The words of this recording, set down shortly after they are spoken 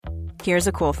Here's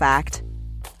a cool fact.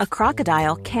 A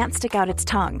crocodile can't stick out its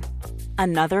tongue.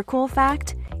 Another cool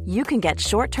fact, you can get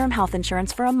short-term health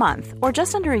insurance for a month or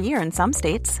just under a year in some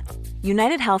states.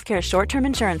 United Healthcare short-term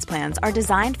insurance plans are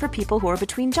designed for people who are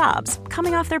between jobs,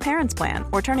 coming off their parents' plan,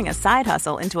 or turning a side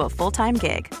hustle into a full-time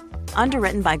gig.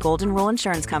 Underwritten by Golden Rule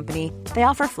Insurance Company, they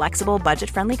offer flexible,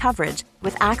 budget-friendly coverage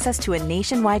with access to a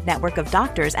nationwide network of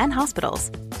doctors and hospitals.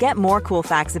 Get more cool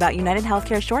facts about United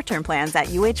Healthcare short-term plans at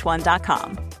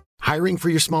uh1.com. Hiring for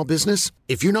your small business?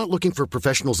 If you're not looking for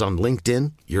professionals on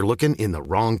LinkedIn, you're looking in the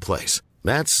wrong place.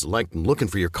 That's like looking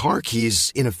for your car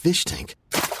keys in a fish tank.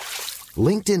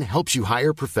 LinkedIn helps you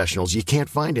hire professionals you can't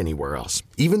find anywhere else,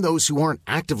 even those who aren't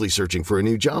actively searching for a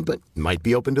new job but might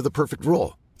be open to the perfect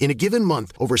role. In a given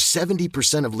month, over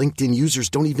 70% of LinkedIn users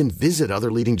don't even visit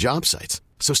other leading job sites.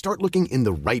 So start looking in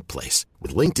the right place.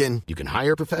 With LinkedIn, you can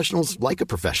hire professionals like a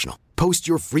professional. Post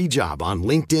your free job on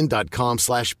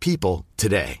linkedin.com/people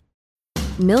today.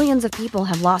 Millions of people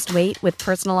have lost weight with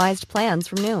personalized plans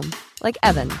from Noom. Like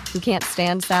Evan, who can't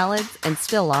stand salads and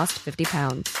still lost 50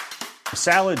 pounds.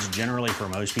 Salads generally for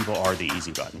most people are the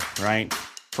easy button, right?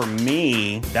 For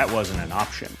me, that wasn't an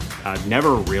option. I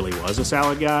never really was a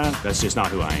salad guy. That's just not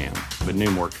who I am. But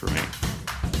Noom worked for me.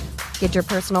 Get your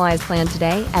personalized plan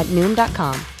today at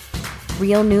Noom.com.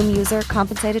 Real Noom user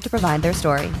compensated to provide their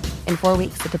story. In 4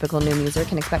 weeks, the typical Noom user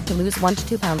can expect to lose 1 to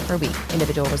 2 pounds per week.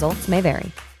 Individual results may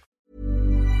vary.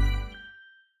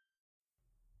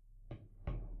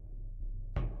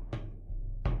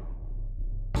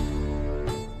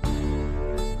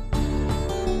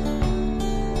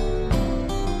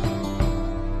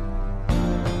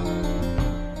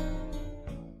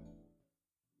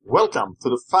 Welcome to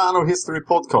the Fan of History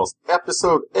podcast,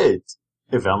 episode 8,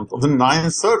 event of the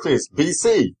 930s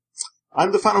BC.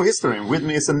 I'm the Fan of History, and with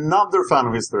me is another Fan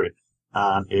of History,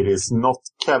 and it is not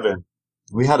Kevin.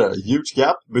 We had a huge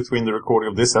gap between the recording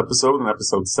of this episode and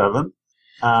episode 7,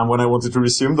 and when I wanted to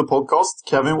resume the podcast,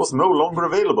 Kevin was no longer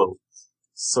available.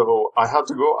 So I had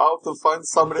to go out and find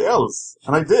somebody else,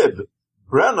 and I did.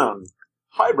 Brennan.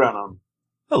 Hi, Brennan.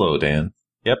 Hello, Dan.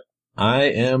 Yep. I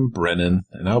am Brennan,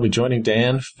 and I'll be joining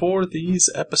Dan for these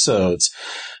episodes.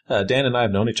 Dan and I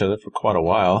have known each other for quite a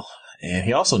while, and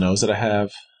he also knows that I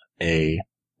have a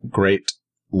great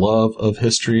love of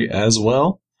history as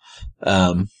well.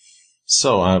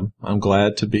 So I'm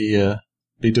glad to be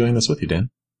doing this with you, Dan.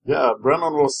 Yeah,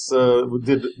 Brennan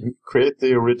did create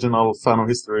the original Fan of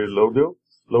History logo,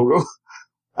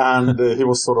 and he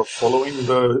was sort of following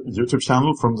the YouTube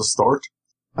channel from the start.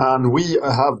 And we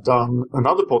have done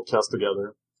another podcast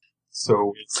together,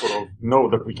 so we sort of know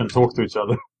that we can talk to each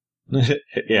other.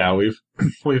 Yeah, we've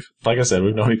like I said,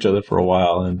 we've known each other for a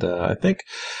while, and I think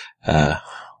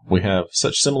we have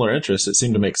such similar interests. It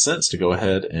seemed to make sense to go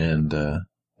ahead and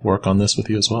work on this with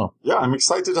you as well. Yeah, I'm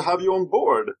excited to have you on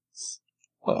board.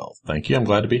 Well, thank you. I'm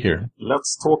glad to be here.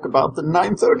 Let's talk about the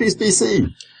 930s BC.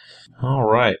 All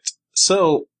right.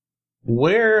 So,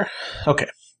 okay.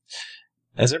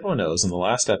 As everyone knows, in the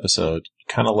last episode,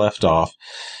 kind of left off,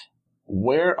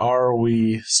 where are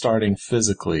we starting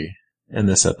physically in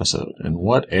this episode? In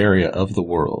what area of the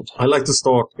world? I like to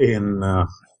start in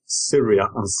Syria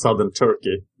and southern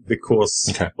Turkey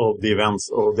because of the events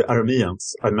of the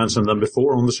Arameans. I mentioned them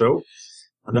before on the show.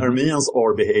 And the Arameans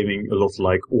are behaving a lot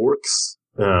like orcs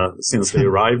since they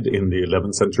arrived in the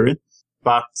 11th century.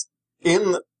 But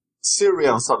in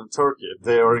Syria and southern Turkey,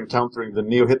 they are encountering the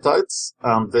Neo-Hittites,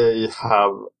 and they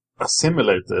have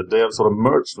assimilated, they have sort of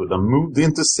merged with them, moved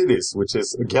into cities, which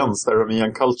is against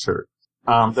Aramean culture.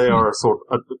 And they are sort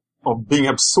of being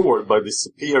absorbed by the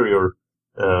superior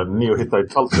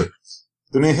Neo-Hittite culture.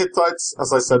 The Neo-Hittites,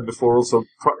 as I said before, also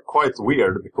quite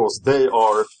weird because they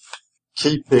are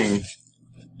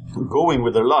going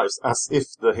with their lives as if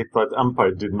the Hittite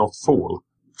Empire did not fall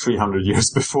 300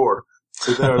 years before.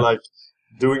 So they're like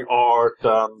doing art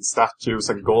and statues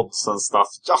and gods and stuff,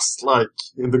 just like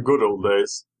in the good old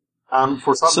days. And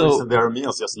for some reason, the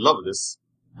Arameans just love this.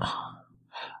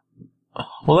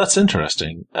 Well, that's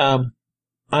interesting.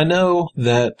 I know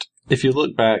that if you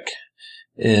look back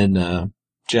in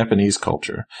Japanese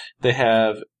culture, they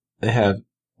have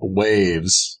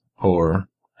waves or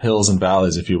hills and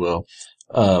valleys, if you will,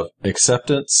 of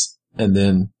acceptance and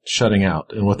then shutting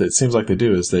out. And what it seems like they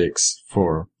do is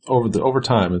over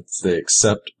time, they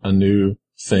accept a new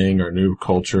thing or new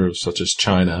culture, such as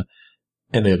China,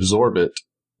 and they absorb it.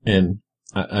 And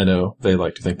I know they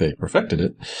like to think they perfected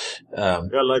it.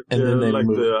 Like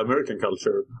the American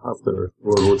culture after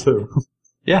World War II.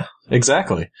 Yeah,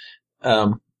 exactly.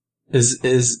 Is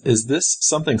this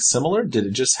something similar? Did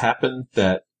it just happen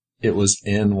that it was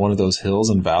in one of those hills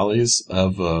and valleys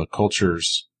of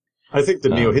culture's I think the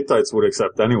Neo-Hittites would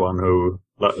accept anyone who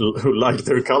liked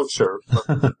their culture.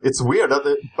 But it's weird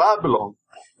that Babylon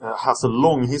has a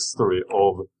long history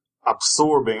of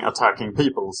absorbing, attacking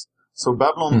peoples. So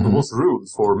Babylon was ruled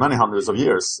for many hundreds of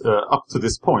years, up to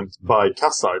this point, by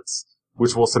Kassites,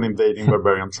 which was an invading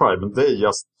barbarian tribe, and they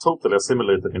just totally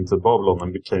assimilated into Babylon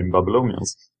and became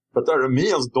Babylonians. But the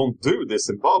Arameans don't do this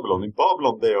in Babylon. In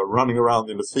Babylon, they are running around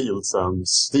in the fields and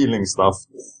stealing stuff.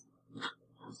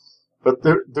 But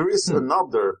there is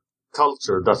another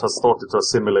culture that has started to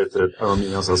assimilate the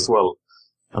Arameans as well.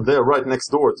 And they are right next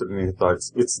door to the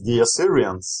Hittites. It's the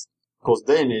Assyrians, because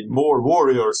they need more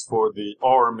warriors for the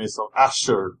armies of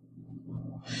Ashur.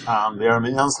 And the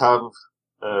Arameans have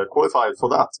qualified for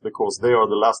that, because they are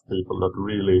the last people that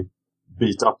really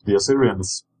beat up the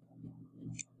Assyrians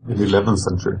in the 11th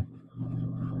century.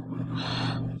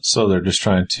 So they're just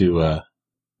trying to,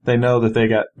 they know that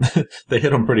they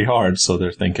hit them pretty hard, so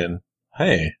they're thinking,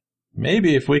 hey,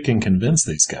 maybe if we can convince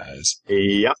these guys,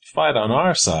 fight on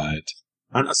our side.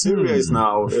 And Assyria is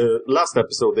now, last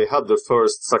episode they had their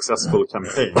first successful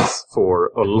campaigns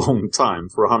for a long time,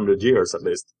 for 100 years at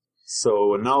least.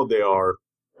 So now they are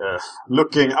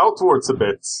looking outwards a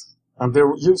bit. And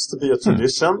there used to be a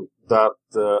tradition that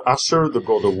Ashur, the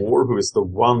god of war, who is the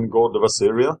one god of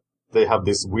Assyria, they have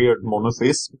this weird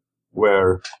monotheism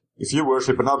where if you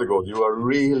worship another god, you are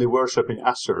really worshipping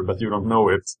Ashur, but you don't know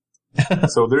it.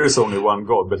 So there is only one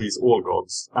god, but he's all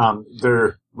gods. And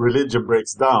their religion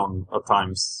breaks down at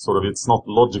times. Sort of, it's not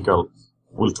logical.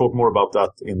 We'll talk more about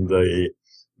that in the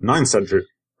 9th century.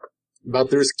 But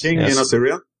there's king in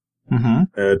Assyria,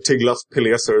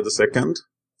 Tiglath-Pileser II.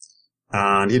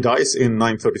 And he dies in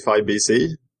 935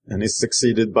 BC, and is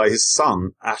succeeded by his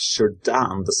son,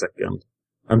 Ashur-Dan II.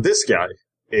 And this guy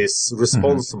is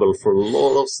responsible for a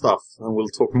lot of stuff, and we'll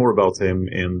talk more about him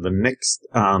in the next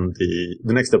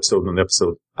episode and the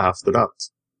episode after that.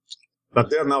 But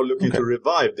they're now looking to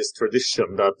revive this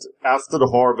tradition that after the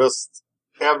harvest,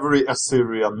 every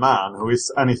Assyrian man who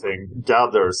is anything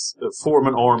gathers, form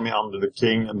an army under the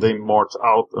king, and they march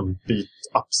out and beat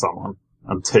up someone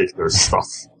and take their stuff.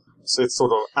 So it's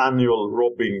sort of annual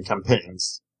robbing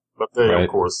campaigns. But they, of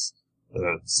course,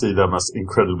 see them as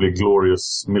incredibly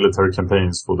glorious military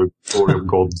campaigns for the glory of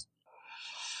God.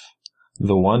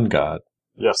 The one god.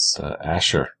 Yes.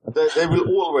 Ashur. They will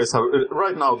always have...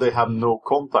 Right now they have no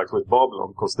contact with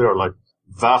Babylon because there are like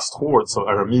vast hordes of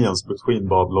Arameans between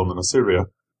Babylon and Assyria.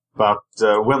 But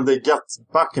when they get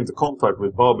back into contact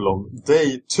with Babylon,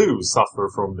 they too suffer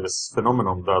from this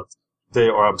phenomenon that they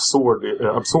are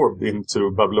absorbed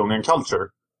into Babylonian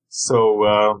culture.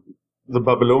 So the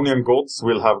Babylonian gods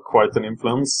will have quite an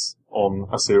influence on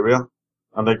Assyria,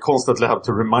 and they constantly have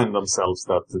to remind themselves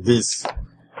that these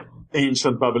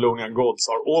ancient Babylonian gods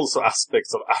are also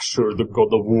aspects of Ashur, the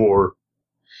god of war.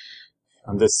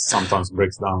 And this sometimes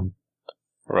breaks down.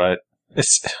 Right.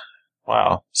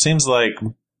 Wow. Seems like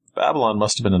Babylon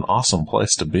must have been an awesome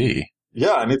place to be.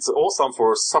 Yeah, and it's awesome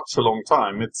for such a long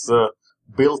time. It's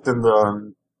built in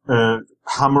the...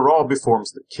 Hammurabi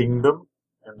forms the kingdom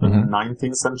in the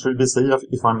 19th century BC,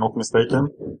 if I'm not mistaken.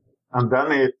 And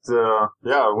then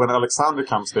when Alexander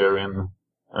comes there in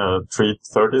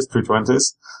 330s,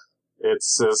 320s,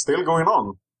 it's still going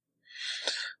on.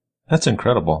 That's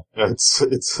incredible. Yeah,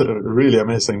 it's really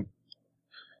amazing.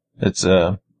 It's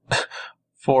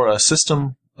for a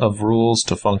system of rules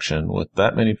to function with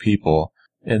that many people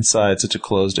inside such a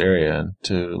closed area and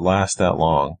to last that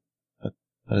long.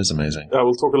 That is amazing. Yeah,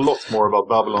 we'll talk a lot more about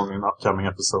Babylon in upcoming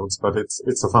episodes, but it's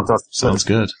a fantastic Sounds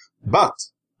good. But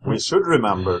we should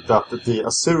remember that the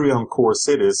Assyrian core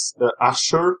cities,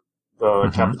 Ashur,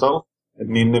 the capital,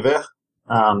 Nineveh,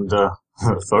 and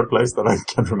third place that I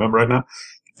can't remember right now,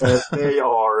 they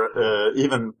are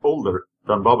even older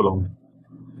than Babylon.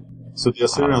 So the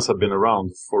Assyrians have been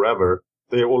around forever.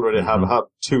 They already have had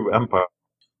 2 empires.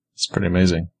 It's pretty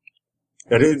amazing.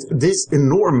 And these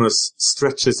enormous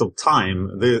stretches of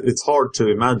time, it's hard to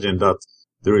imagine that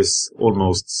there is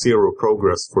almost zero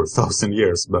progress for 1,000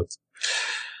 years, but...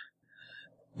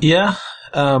 Yeah,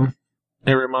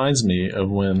 it reminds me of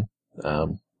when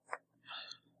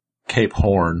Cape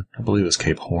Horn, I believe it was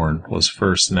Cape Horn, was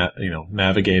first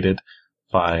navigated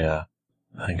by, I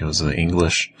think it was the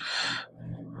English.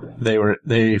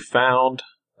 They found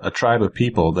a tribe of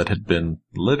people that had been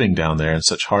living down there in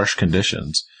such harsh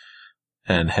conditions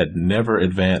and had never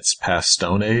advanced past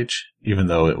Stone Age, even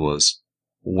though it was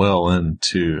well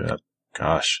into,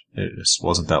 it just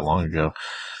wasn't that long ago.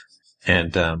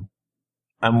 And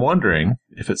I'm wondering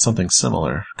if it's something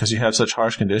similar, because you have such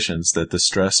harsh conditions that the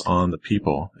stress on the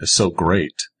people is so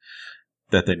great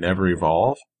that they never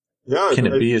evolve. Yeah, Can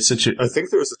it be a situation? I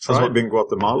think there is a tribe in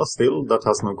Guatemala still that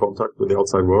has no contact with the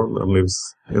outside world and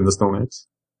lives in the Stone Age.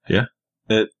 Yeah.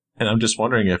 And I'm just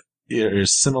wondering if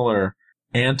there's similar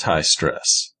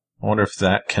anti-stress. I wonder if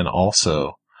that can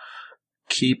also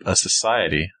keep a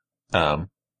society, not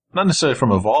necessarily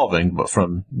from evolving, but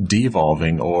from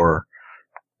devolving or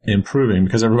improving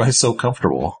because everybody's so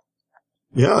comfortable.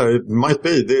 Yeah, it might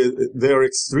be. They are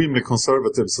extremely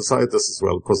conservative societies as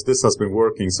well, because this has been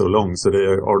working so long, so they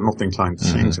are not inclined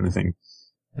to change anything.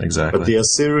 Exactly. But the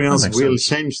Assyrians will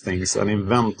change things and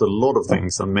invent a lot of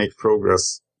things and make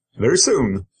progress very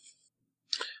soon.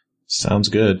 Sounds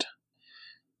good.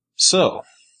 So,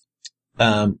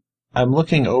 I'm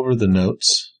looking over the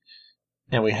notes,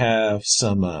 and we have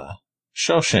some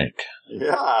Shoshenq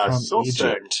from Shoshenq.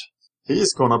 Egypt.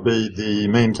 He's gonna be the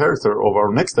main character of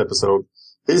our next episode.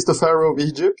 He's the pharaoh of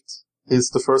Egypt. He's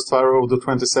the first pharaoh of the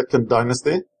 22nd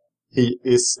dynasty. He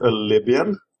is a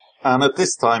Libyan. And at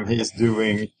this time he is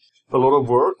doing a lot of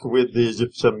work with the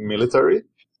Egyptian military,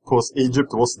 because Egypt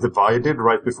was divided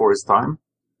right before his time.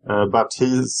 But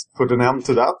he's put an end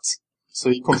to that. So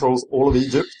he controls all of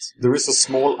Egypt. There is a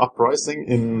small uprising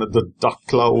in the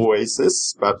Dakhla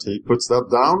Oasis, but he puts that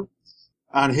down.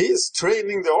 And he is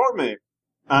training the army.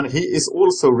 And he is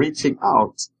also reaching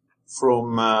out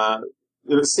from...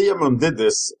 Siamun did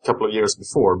this a couple of years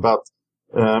before, but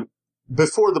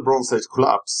before the Bronze Age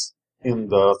collapse in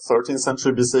the 13th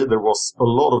century BC, there was a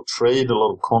lot of trade, a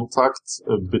lot of contact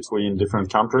between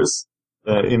different countries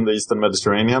in the Eastern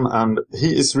Mediterranean, and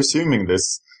he is resuming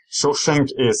this. Shoshenq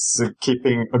is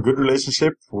keeping a good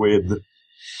relationship with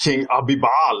King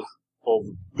Abibal of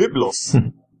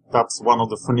Byblos. That's one of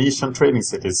the Phoenician trading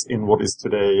cities in what is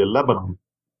today Lebanon.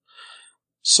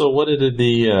 So what did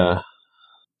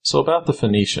so about the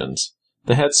Phoenicians,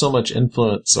 they had so much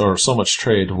influence or so much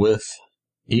trade with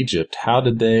Egypt.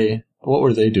 What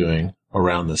were they doing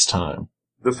around this time?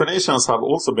 The Phoenicians have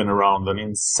also been around an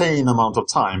insane amount of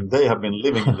time. They have been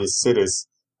living in these cities,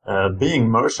 being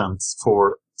merchants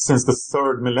since the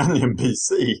 3rd millennium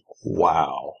BC.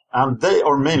 Wow. And they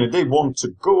want to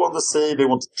go on the sea, they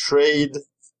want to trade.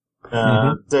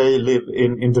 They live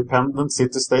in independent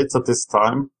city-states at this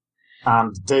time.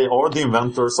 And they are the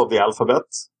inventors of the alphabet,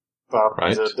 but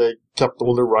they kept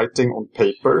all the writing on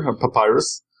paper and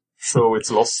papyrus, so it's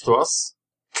lost to us.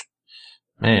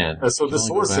 Man. So the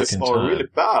sources are really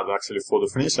bad, actually, for the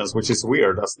Phoenicians, which is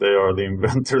weird, as they are the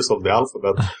inventors of the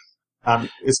alphabet.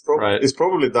 And it's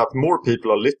probably that more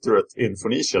people are literate in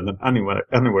Phoenicia than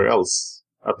anywhere else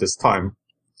at this time.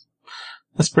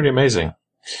 That's pretty amazing.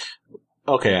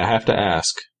 Okay, I have to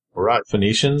ask. All right.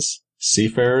 Phoenicians,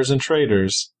 seafarers, and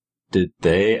traders... did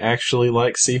they actually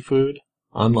like seafood?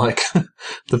 Unlike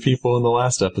the people in the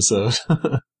last episode.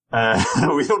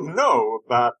 We don't know,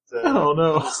 but I don't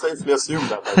know. I'll safely assume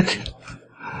that, I think.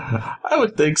 I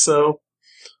would think so.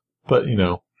 But,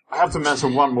 I have to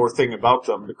mention one more thing about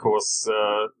them, because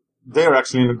they're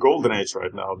actually in a golden age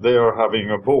right now. They are having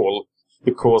a ball,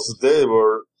 because they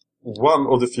were one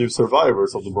of the few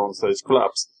survivors of the Bronze Age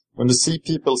collapse. When the Sea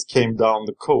Peoples came down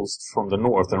the coast from the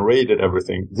north and raided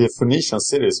everything, the Phoenician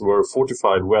cities were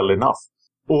fortified well enough.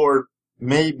 Or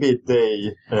maybe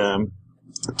they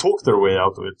talked their way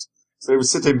out of it. So they were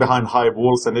sitting behind high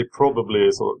walls, and they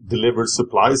probably sort of delivered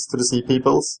supplies to the Sea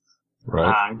Peoples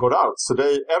and got out. So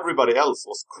everybody else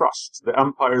was crushed. The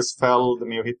empires fell, the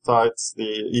Neo-Hittites,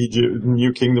 the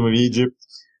New Kingdom of Egypt,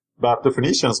 but the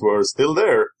Phoenicians were still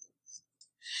there.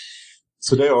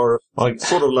 So they are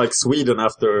sort of like Sweden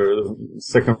after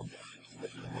Second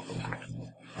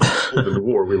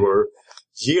War. We were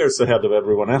years ahead of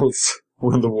everyone else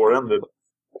when the war ended.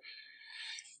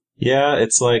 Yeah,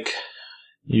 it's like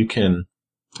you can...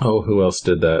 who else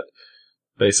did that?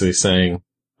 Basically saying,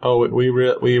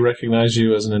 we recognize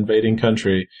you as an invading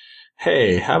country.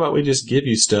 Hey, how about we just give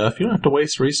you stuff? You don't have to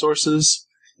waste resources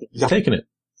taking it.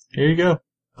 Here you go.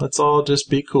 Let's all just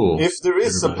be cool. If there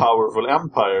is a powerful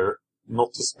empire...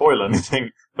 not to spoil anything,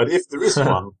 but if there is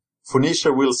one,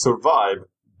 Phoenicia will survive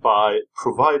by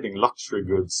providing luxury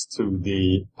goods to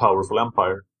the powerful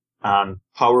empire. And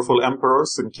powerful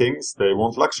emperors and kings, they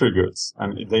want luxury goods.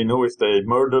 And they know if they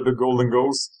murder the golden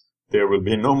ghost, there will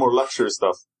be no more luxury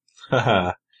stuff.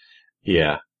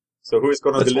 Yeah. So who is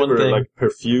going to deliver like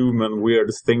perfume and weird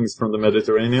things from the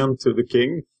Mediterranean to the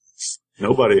king?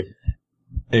 Nobody.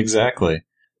 Exactly.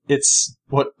 It's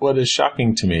what is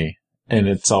shocking to me, and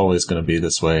it's always going to be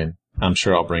this way, and I'm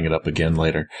sure I'll bring it up again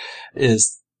later,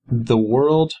 is the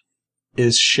world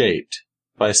is shaped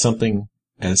by something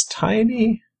as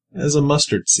tiny as a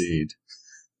mustard seed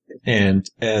and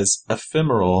as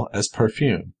ephemeral as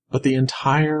perfume. But the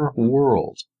entire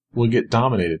world will get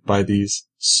dominated by these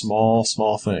small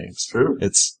things. True.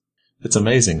 It's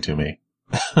amazing to me.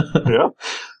 Yeah.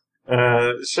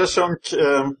 Shawshank,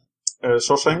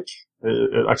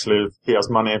 actually, he has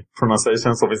many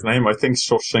pronunciations of his name. I think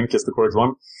Shawshank is the correct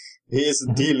one. He is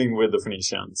dealing with the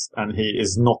Phoenicians, and he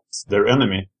is not their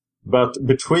enemy. But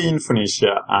between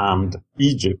Phoenicia and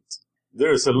Egypt,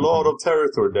 there is a lot of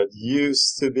territory that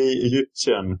used to be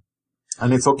Egyptian,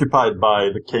 and it's occupied by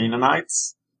the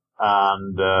Canaanites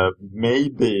and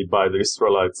maybe by the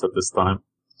Israelites at this time.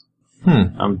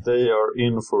 And they are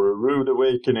in for a rude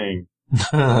awakening.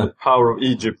 The power of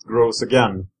Egypt grows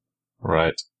again.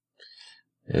 Right.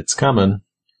 It's coming.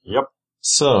 Yep.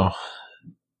 So,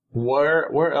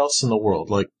 where else in the world?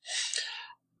 Like,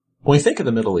 when we think of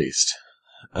the Middle East,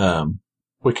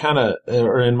 we kind of,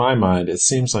 or in my mind, it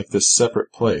seems like this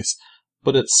separate place,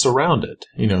 but it's surrounded.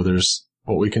 You know, there's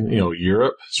what we can,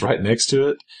 Europe is right next to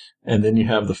it, and then you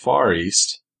have the Far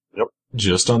East,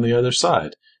 just on the other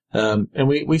side. And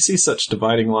we see such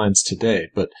dividing lines today,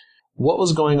 but what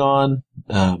was going on,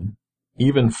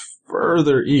 even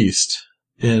further east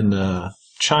in,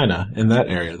 China, in that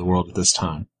area of the world at this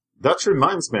time? That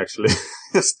reminds me, actually,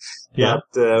 that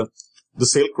the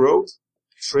Silk Road,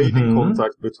 trading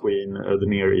contact between the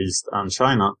Near East and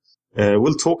China.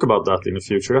 We'll talk about that in a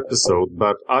future episode,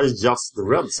 but I just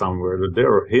read somewhere that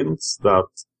there are hints that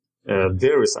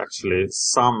there is actually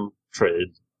some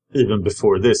trade, even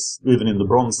before this, even in the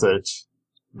Bronze Age,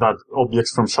 that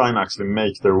objects from China actually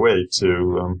make their way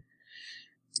to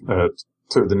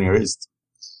the Near East.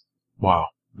 Wow.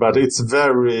 But it's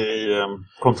very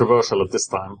controversial at this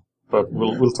time. But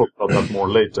we'll talk about that more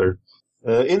later.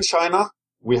 In China,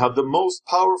 we have the most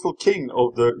powerful king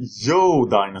of the Zhou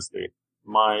dynasty.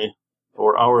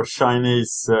 Our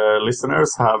Chinese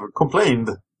listeners have complained.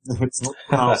 It's not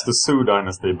pronounced the Zhou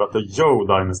dynasty, but the Zhou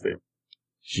dynasty.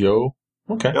 Zhou?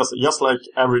 Okay. Yes, just like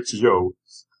average Zhou.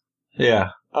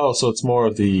 Yeah. Oh, so it's more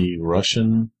of the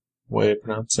Russian way of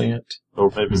pronouncing it? Or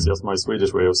maybe it's just my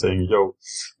Swedish way of saying Zhou.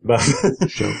 But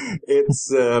it's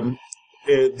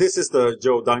this is the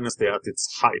Zhou dynasty at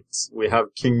its height. We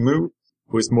have King Mu,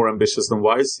 who is more ambitious than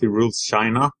wise. He rules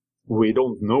China. We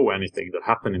don't know anything that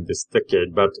happened in this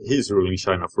decade, but he's ruling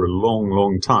China for a long,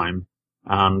 long time.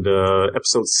 And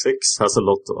episode 6 has a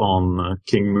lot on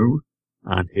King Mu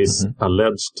and his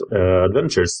alleged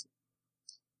adventures.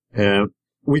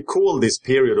 We call this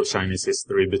period of Chinese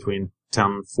history between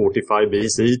 1045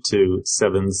 BC to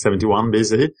 771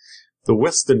 BC the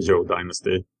Western Zhou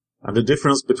dynasty. And the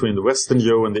difference between the Western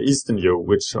Zhou and the Eastern Zhou,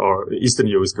 the Eastern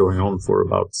Zhou is going on for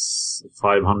about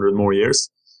 500 more years,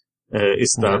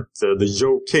 is that the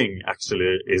Zhou king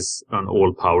actually is an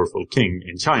all-powerful king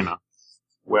in China,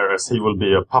 whereas he will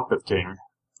be a puppet king,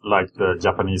 like the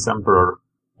Japanese emperor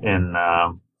in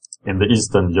the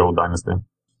Eastern Zhou dynasty.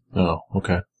 Oh,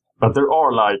 okay. But there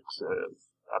are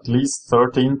at least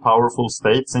 13 powerful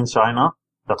states in China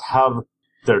that have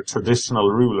their traditional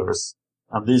rulers.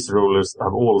 And these rulers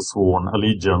have all sworn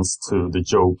allegiance to the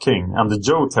Zhou king. And the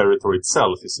Zhou territory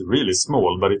itself is really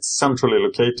small, but it's centrally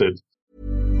located.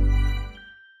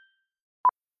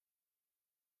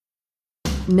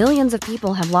 Millions of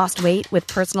people have lost weight with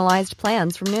personalized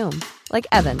plans from Noom. Like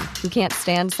Evan, who can't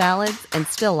stand salads and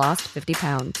still lost 50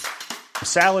 pounds.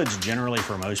 Salads generally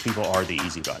for most people are the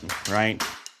easy button, right?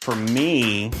 For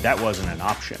me, that wasn't an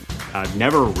option. I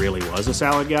never really was a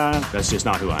salad guy. That's just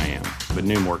not who I am. But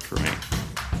Noom worked for me.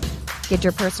 Get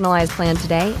your personalized plan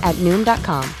today at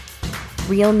Noom.com.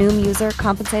 Real Noom user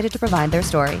compensated to provide their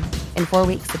story. In 4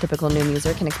 weeks, the typical Noom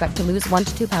user can expect to lose 1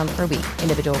 to 2 pounds per week.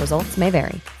 Individual results may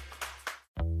vary.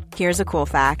 Here's a cool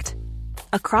fact.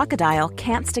 A crocodile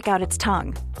can't stick out its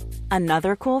tongue.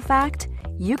 Another cool fact,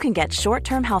 you can get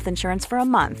short-term health insurance for a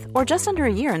month or just under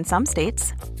a year in some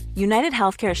states. United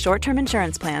Healthcare short-term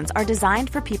insurance plans are designed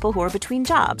for people who are between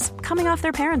jobs, coming off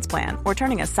their parents' plan, or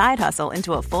turning a side hustle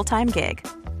into a full-time gig.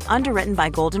 Underwritten by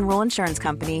Golden Rule Insurance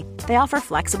Company, they offer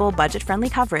flexible, budget-friendly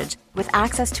coverage with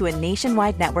access to a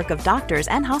nationwide network of doctors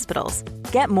and hospitals.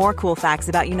 Get more cool facts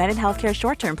about United Healthcare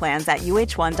short-term plans at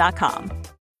uh1.com.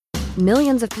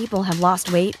 Millions of people have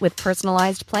lost weight with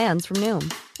personalized plans from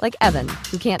Noom. Like Evan,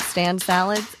 who can't stand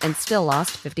salads and still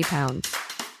lost 50 pounds.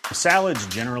 Salads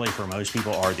generally for most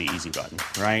people are the easy button,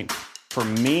 right? For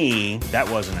me, that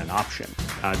wasn't an option.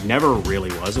 I never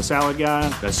really was a salad guy.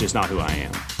 That's just not who I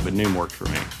am. But Noom worked for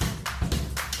me.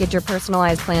 Get your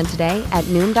personalized plan today at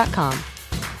Noom.com.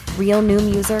 Real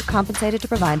Noom user compensated to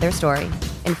provide their story.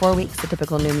 In 4 weeks, the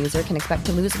typical Noom user can expect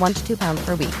to lose 1 to 2 pounds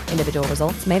per week. Individual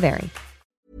results may vary.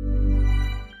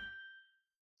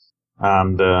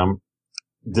 And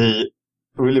the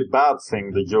really bad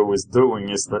thing the Zhou is doing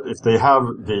is that if they have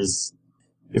these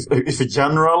if a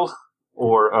general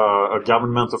or a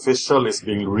government official is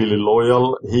being really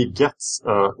loyal, he gets,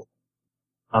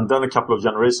 and then a couple of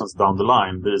generations down the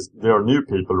line, there are new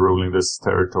people ruling this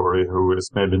territory who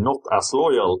is maybe not as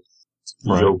loyal to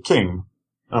the old king.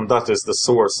 And that is the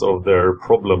source of their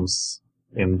problems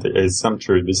in the 8th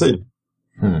century BC.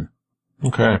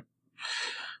 Okay.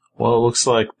 Well, it looks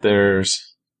like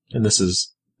there's, and this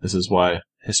is why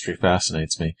history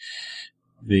fascinates me,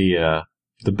 the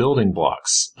building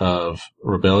blocks of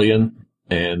rebellion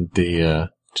and the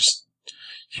just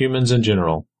humans in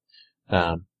general,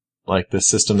 like the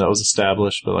system that was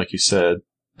established. But like you said,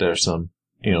 there's some,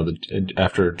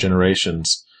 after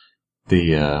generations,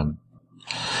 the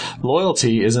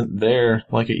loyalty isn't there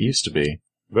like it used to be.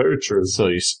 Very true.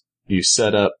 So you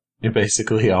set up,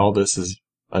 basically all this is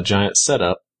a giant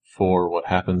setup for what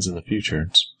happens in the future.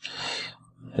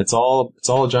 It's all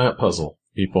a giant puzzle,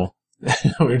 people.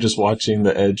 We're just watching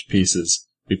the edge pieces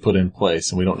be put in place,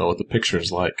 and we don't know what the picture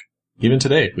is like. Even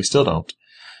today, we still don't.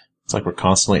 It's like we're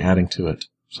constantly adding to it.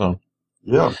 So,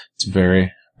 yeah, it's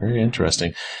very, very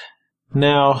interesting.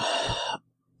 Now,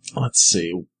 let's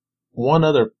see. One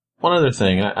other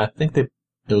thing. I think it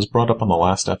was brought up on the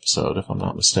last episode, if I'm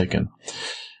not mistaken.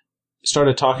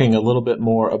 Started talking a little bit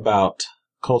more about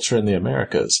culture in the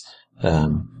Americas.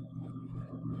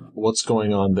 What's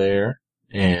going on there,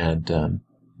 and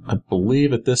I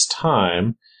believe at this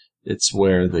time it's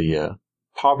where the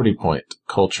poverty point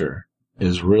culture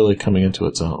is really coming into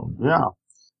its own. Yeah.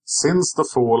 Since the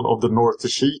fall of the Norte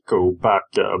Chico back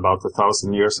about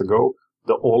 1,000 years ago,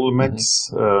 the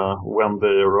Olmecs, when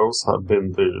they arose, have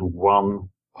been the one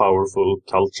powerful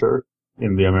culture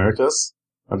in the Americas.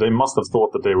 And they must have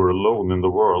thought that they were alone in the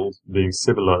world, being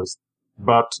civilized.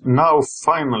 But now,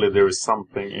 finally, there is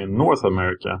something in North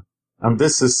America. And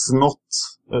this is not...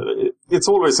 it's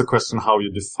always a question how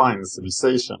you define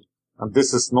civilization. And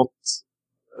this is not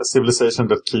a civilization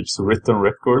that keeps written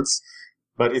records,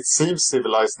 but it seems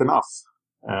civilized enough.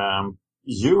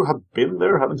 You have been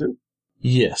there, haven't you?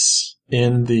 Yes.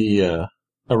 In the...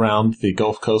 around the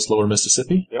Gulf Coast, Lower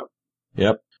Mississippi?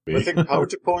 Yep. I think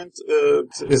Poverty Point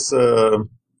is a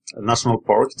national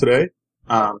park today.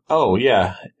 Oh,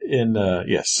 yeah.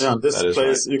 Yes. Yeah, this place,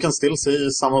 right. You can still see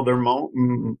some of their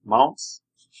mounds.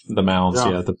 The mounds,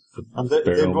 yeah. And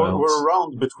they were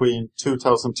around between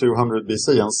 2200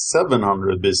 BC and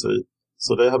 700 BC.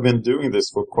 So they have been doing this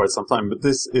for quite some time. But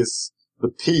this is the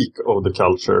peak of the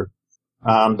culture.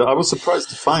 And I was surprised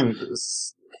to find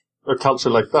a culture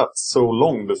like that so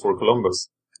long before Columbus.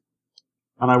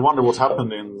 And I wonder what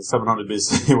happened in 700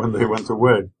 BC when they went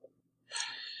away.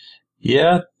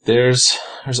 Yeah, there's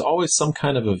always some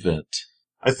kind of event.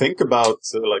 I think about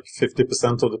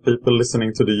 50% of the people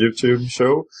listening to the YouTube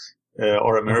show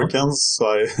are Americans, so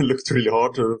I looked really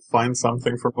hard to find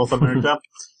something from North America.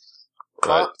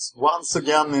 Right. But once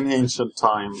again, in ancient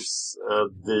times,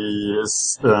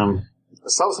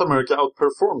 South America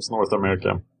outperforms North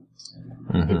America.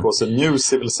 Mm-hmm. Because a new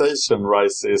civilization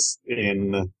rises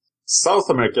in South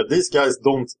America. These guys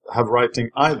don't have writing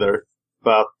either,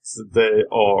 but they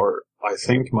are, I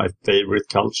think, my favorite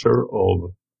culture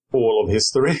of all of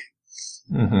history.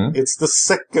 Mm-hmm. It's the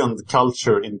second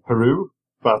culture in Peru,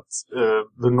 but the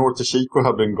Norte Chico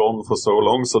have been gone for so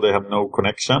long, so they have no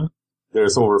connection.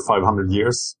 There's over 500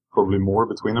 years, probably more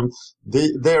between them.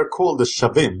 They are called the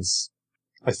Chavins.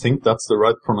 I think that's the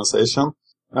right pronunciation.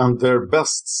 And their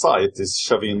best site is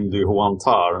Chavin de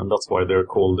Huantar, and that's why they're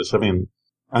called the Chavin.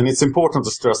 And it's important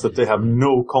to stress that they have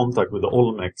no contact with the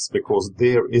Olmecs, because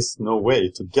there is no way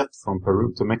to get from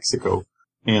Peru to Mexico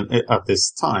at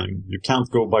this time. You can't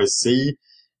go by sea,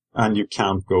 and you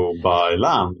can't go by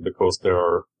land, because there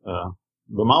are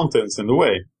the mountains in the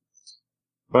way.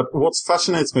 But what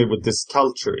fascinates me with this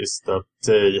culture is that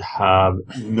they have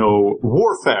no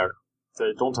warfare.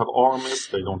 They don't have armies,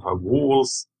 they don't have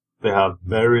walls, they have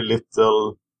very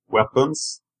little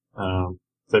weapons.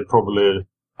 They probably...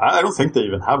 I don't think they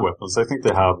even have weapons. I think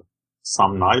they have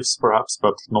some knives, perhaps,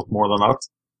 but not more than that.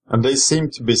 And they seem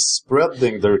to be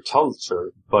spreading their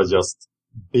culture by just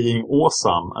being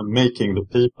awesome and making the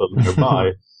people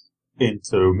nearby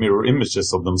into mirror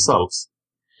images of themselves.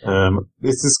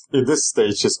 This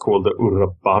stage is called the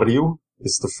Urrabarrio.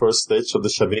 It's the first stage of the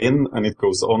Chavin, and it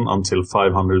goes on until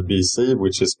 500 BC,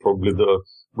 which is probably the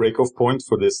break-off point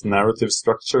for this narrative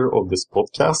structure of this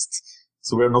podcast.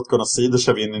 So we're not going to see the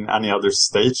Chavin in any other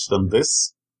stage than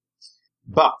this.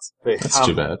 But they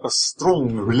have a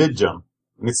strong religion,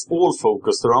 and it's all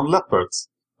focused around leopards.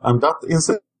 And that,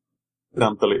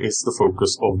 incidentally, is the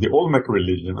focus of the Olmec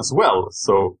religion as well.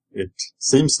 So it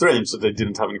seems strange that they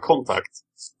didn't have any contact.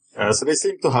 So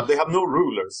they have no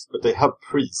rulers, but they have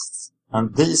priests.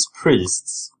 And these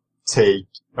priests take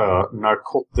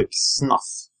narcotic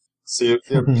snuff. So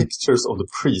there are pictures of the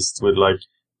priests with like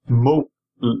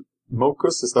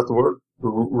mucus, is that the word?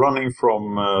 Running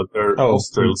from their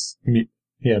nostrils.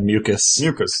 Mucus.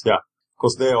 Mucus, yeah.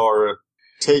 Because they are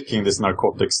taking this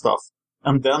narcotic stuff.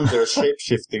 And then they're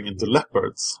shape-shifting into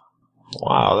leopards.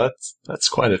 Wow, that's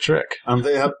quite a trick. And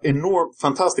they have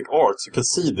fantastic arts. You can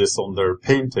see this on their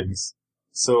paintings.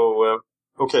 So,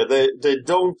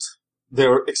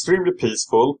 they're extremely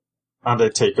peaceful, and they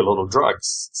take a lot of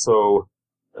drugs. So,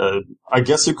 I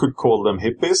guess you could call them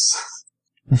hippies.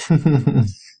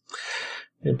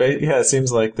 Yeah, it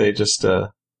seems like they just,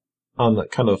 on the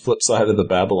kind of flip side of the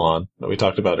Babylon that we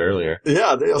talked about earlier.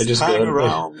 Yeah, they just hang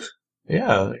around.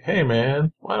 Like, hey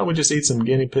man, why don't we just eat some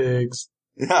guinea pigs?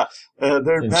 Yeah,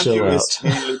 their menu is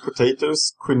mainly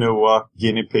potatoes, quinoa,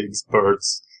 guinea pigs,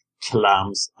 birds,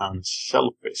 clams, and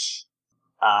shellfish.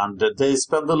 And they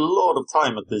spend a lot of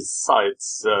time at these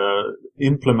sites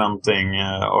implementing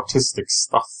artistic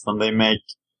stuff, and they make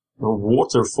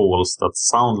waterfalls that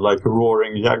sound like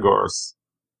roaring jaguars.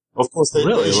 Of course, they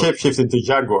shapeshift into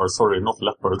jaguars. Sorry, not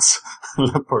leopards.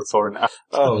 Leopards are in Africa.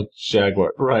 Oh,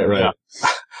 jaguar. Right. Yeah.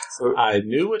 So, I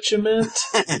knew what you meant,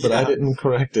 but I didn't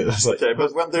correct it. I was like, okay,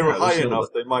 but when they were high enough,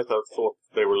 they might have thought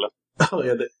they were leopards. Oh,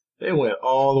 yeah, they went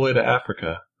all the way to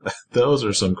Africa. Those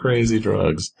are some crazy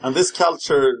drugs. And this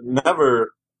culture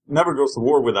never goes to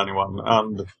war with anyone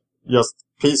and just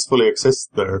peacefully exists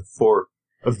there for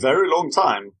a very long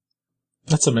time.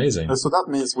 That's amazing. And so that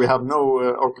means we have no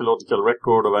archaeological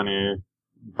record of any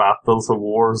battles or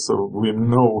wars, so we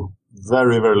know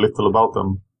very, very little about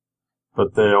them.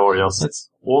 But they are just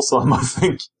awesome, I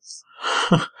think.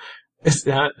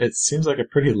 It seems like a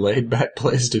pretty laid-back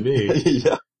place to be.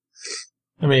 Yeah.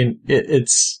 I mean,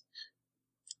 it's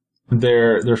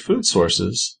their food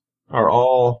sources are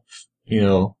all,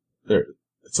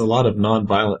 it's a lot of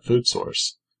non-violent food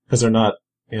source because they're not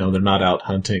out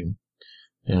hunting,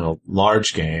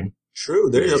 large game. True,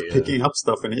 they're just picking up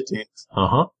stuff and eating it.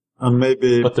 Uh-huh. And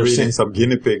maybe breeding some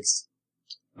guinea pigs.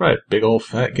 Right, big old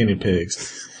fat guinea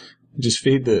pigs. Just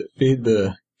feed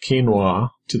the quinoa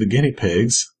to the guinea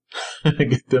pigs and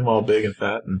get them all big and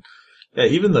fat. And yeah,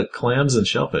 even the clams and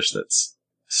shellfish, it's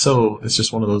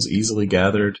just one of those easily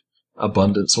gathered,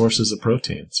 abundant sources of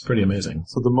protein. It's pretty amazing.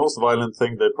 So the most violent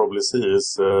thing they probably see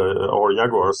is our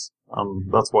jaguars.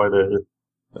 That's why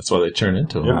they turn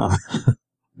into them. Yeah.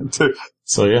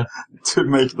 To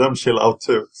make them chill out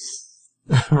too.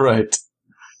 Right.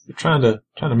 You're trying to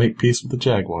make peace with the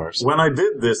jaguars. When I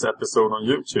did this episode on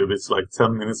YouTube, it's like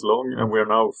 10 minutes long, and we're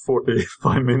now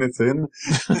 45 minutes in.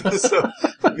 So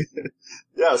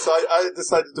I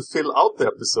decided to fill out the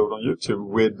episode on YouTube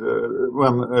with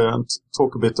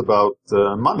talk a bit about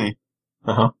money.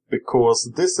 Uh-huh.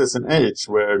 Because this is an age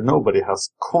where nobody has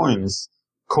coins.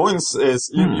 Coins is,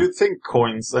 you think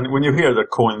coins, and when you hear that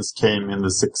coins came in the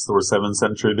 6th or 7th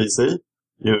century BC,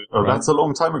 that's a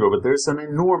long time ago, but there's an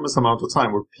enormous amount of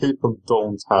time where people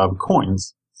don't have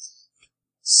coins.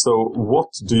 So what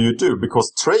do you do?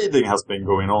 Because trading has been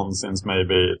going on since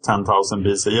maybe 10,000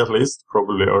 BC at least,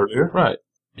 probably earlier. Right.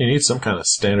 You need some kind of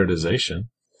standardization.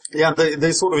 Yeah,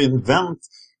 they sort of invent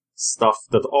stuff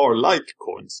that are like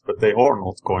coins, but they are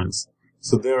not coins.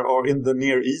 So there are in the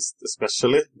Near East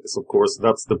especially, is of course,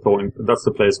 that's the point, that's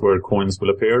the place where coins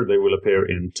will appear. They will appear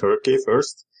in Turkey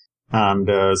first. And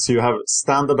so you have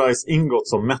standardized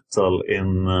ingots of metal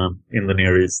in the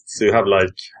Near East. So you have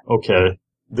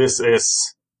this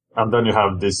is, and then you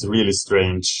have these really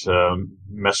strange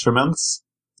measurements,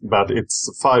 but it's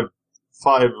five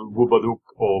wubaduk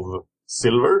of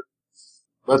silver.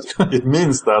 But it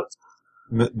means that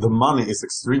the money is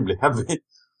extremely heavy.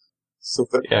 So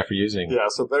for using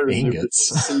so very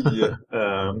ingots.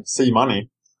 See money.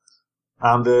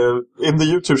 And in the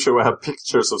YouTube show, I have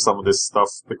pictures of some of this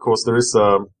stuff because there is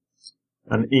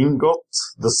an ingot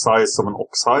the size of an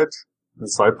ox hide in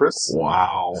Cyprus.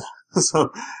 Wow.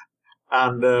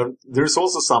 There's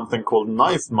also something called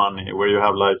knife money, where you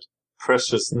have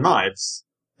precious knives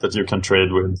that you can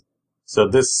trade with. So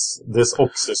this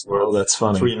ox is worth that's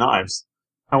funny. 3 knives.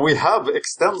 And we have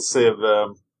extensive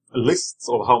lists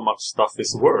of how much stuff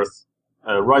is worth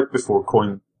right before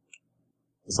coin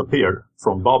disappeared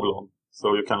from Babylon.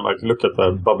 So you can look at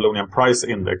the Babylonian price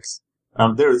index,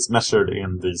 and there it's measured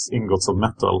in these ingots of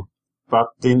metal. But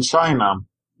in China,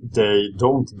 they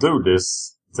don't do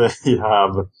this. They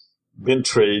have been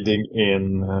trading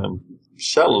in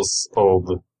shells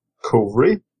of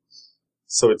cowrie.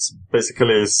 So it's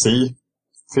basically seafood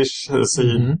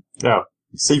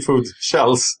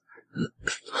shells.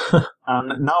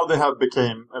 And now they have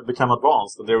become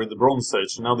advanced. They're in the Bronze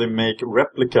Age. Now they make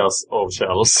replicas of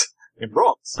shells in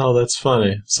bronze. Oh, that's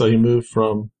funny. So you moved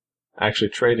from actually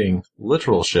trading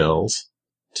literal shells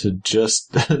to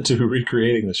just to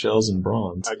recreating the shells in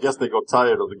bronze. I guess they got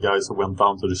tired of the guys who went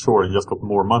down to the shore and just got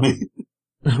more money.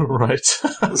 Right.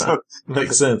 So,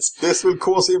 makes sense. This will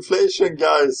cause inflation,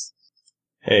 guys.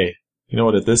 Hey, you know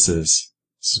what this is?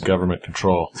 This is government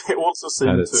control. They also seem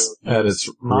at its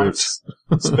roots.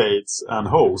 Spades and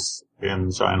hoes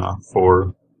in China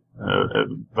for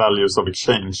values of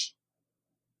exchange.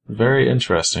 Very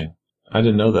interesting. I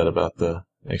didn't know that about the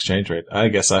exchange rate. I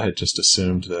guess I had just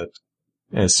assumed that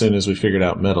as soon as we figured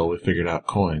out metal, we figured out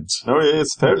coins. No,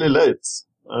 it's fairly late.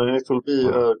 It will be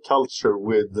a culture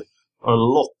with a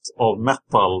lot of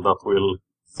metal that will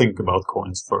think about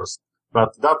coins first.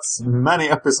 But that's many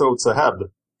episodes ahead.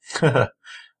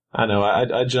 I know.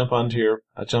 I jump into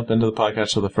the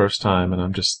podcast for the first time, and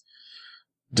I'm just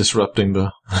disrupting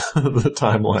the the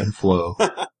timeline flow.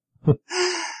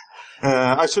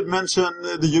 I should mention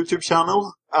the YouTube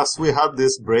channel. As we had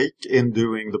this break in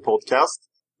doing the podcast,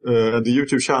 the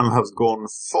YouTube channel has gone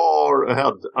far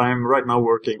ahead. I'm right now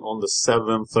working on the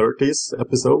 730s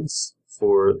episodes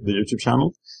for the YouTube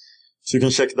channel. So you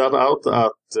can check that out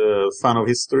at Fan of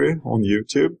History on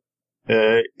YouTube.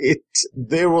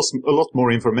 There was a lot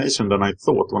more information than I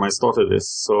thought when I started this.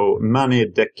 So many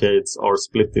decades are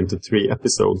split into 3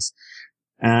 episodes.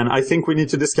 And I think we need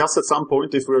to discuss at some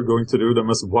point if we're going to do them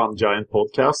as one giant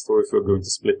podcast or if we're going to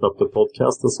split up the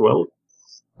podcast as well.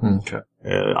 Okay.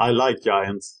 I like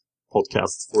giant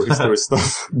podcasts for history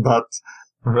stuff, but...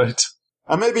 Right.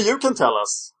 And maybe you can tell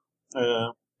us,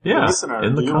 listener,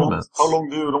 in the comments. How long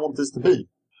do you want this to be?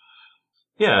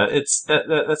 Yeah,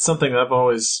 that's something I've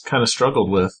always kind of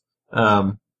struggled with.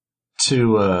 When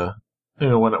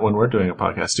we're doing a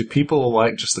podcast, do people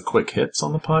like just the quick hits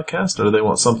on the podcast, or do they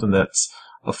want something that's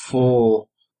a full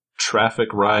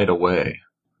traffic ride away?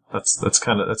 That's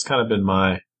kind of been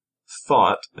my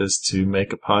thought, is to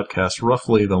make a podcast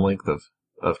roughly the length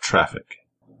of traffic.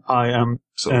 I am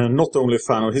not only a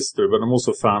fan of history, but I'm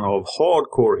also a fan of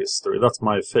hardcore history. That's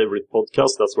my favorite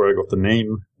podcast. That's where I got the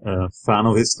name Fan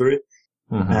of History.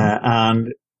 Mm-hmm.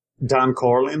 And Dan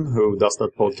Carlin, who does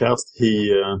that podcast,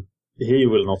 he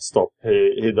will not stop.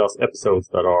 He does episodes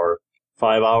that are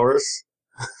 5 hours.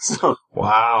 So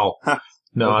wow.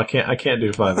 No, I can't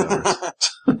do 5 hours.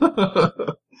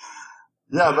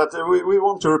 Yeah, but we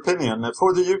want your opinion.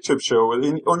 For the YouTube show,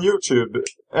 on YouTube,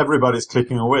 everybody's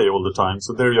clicking away all the time,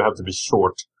 so there you have to be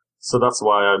short. So that's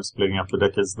why I'm splitting up the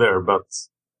decades there. But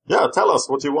yeah, tell us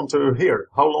what you want to hear.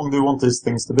 How long do you want these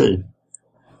things to be?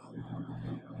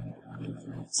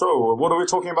 So, what are we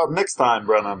talking about next time,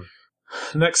 Brennan?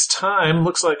 Next time,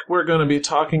 looks like we're going to be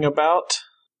talking about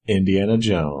Indiana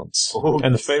Jones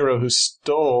and the Pharaoh who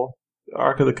stole the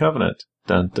Ark of the Covenant.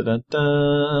 Dun, dun, dun,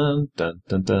 dun, dun,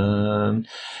 dun, dun.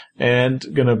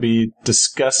 And going to be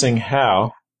discussing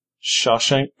how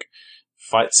Shawshank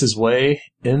fights his way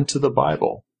into the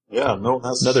Bible. Yeah, known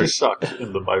as Shishak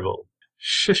in the Bible.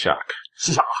 Shishak.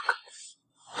 Shishak.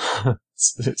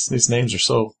 These names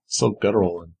are so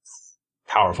guttural and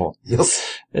powerful.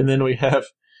 Yes. And then we have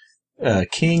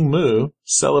King Mu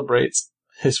celebrates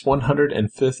his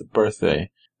 105th birthday.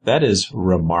 That is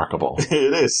remarkable.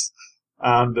 It is.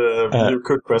 And you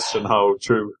could question how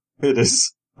true it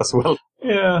is as well.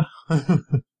 Yeah,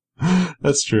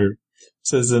 that's true. It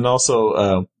says, and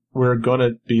also we're going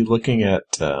to be looking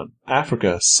at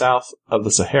Africa south of the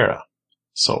Sahara.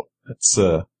 So that's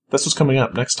what's coming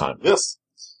up next time. Yes.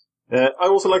 I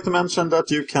also like to mention that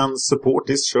you can support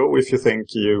this show if you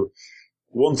think you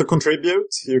want to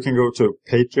contribute. You can go to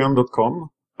patreon.com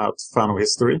at Fan of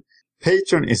History.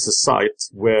 Patreon is a site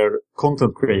where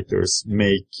content creators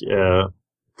make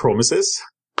promises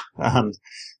and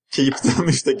keep them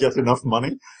if they get enough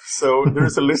money. So there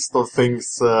is a list of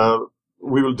things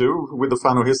we will do with the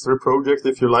Fan of History project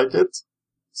if you like it.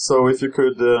 So if you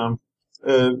could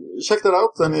check that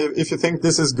out, and if you think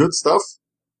this is good stuff,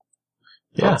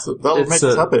 that'll make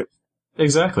us happy.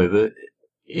 Exactly.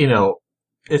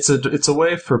 It's a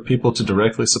way for people to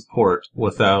directly support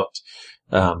without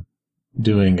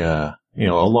doing a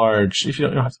large. If you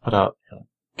don't have to put out,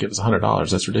 give us $100.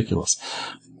 That's ridiculous.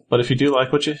 But if you do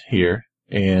like what you hear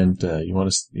and you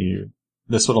want to,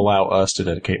 this would allow us to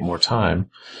dedicate more time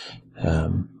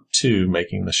to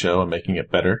making the show and making it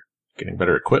better, getting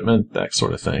better equipment, that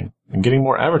sort of thing, and getting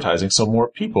more advertising so more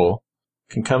people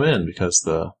can come in, because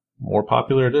the more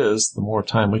popular it is, the more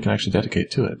time we can actually dedicate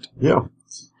to it. Yeah,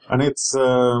 and it's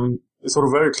sort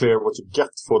of very clear what you get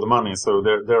for the money. So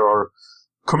there are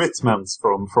commitments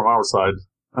from our side,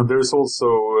 and there is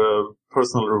also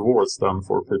personal rewards then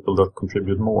for people that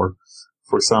contribute more.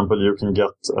 For example, you can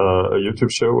get a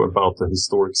YouTube show about the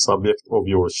historic subject of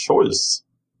your choice.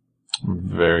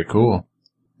 Very cool.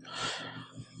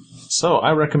 So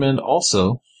I recommend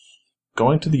also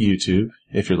going to the YouTube,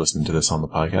 if you're listening to this on the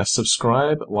podcast,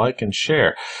 subscribe, like, and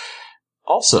share.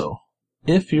 Also,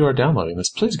 if you are downloading this,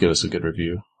 please give us a good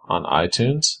review on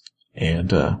iTunes. And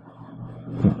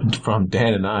from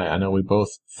Dan and I know we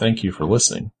both thank you for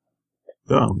listening.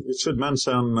 Yeah, you should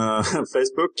mention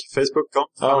Facebook.com.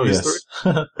 Oh, yes.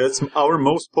 It's our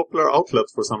most popular outlet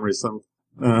for some reason.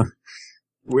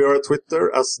 We are at Twitter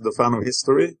as The Fan of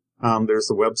History, and there's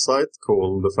a website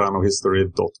called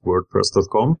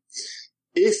thefanofhistory.wordpress.com.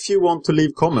 If you want to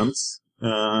leave comments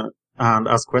and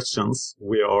ask questions,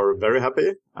 we are very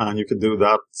happy, and you can do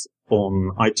that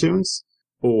on iTunes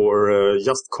or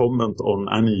just comment on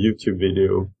any YouTube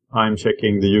video. I'm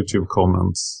checking the YouTube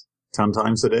comments 10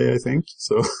 times a day, I think.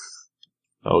 So.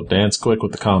 Oh, Dan's quick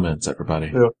with the comments,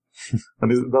 everybody. Yeah.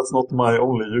 And that's not my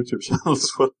only YouTube channel as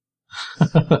well.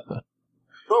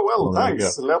 Oh, well,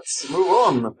 thanks. Let's move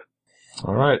on.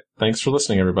 All right. Thanks for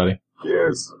listening, everybody.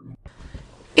 Cheers.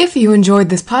 If you enjoyed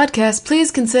this podcast,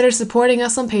 please consider supporting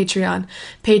us on Patreon.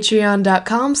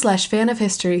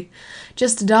 Patreon.com/fanofhistory.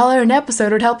 Just $1 an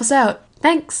episode would help us out.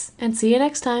 Thanks, and see you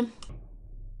next time.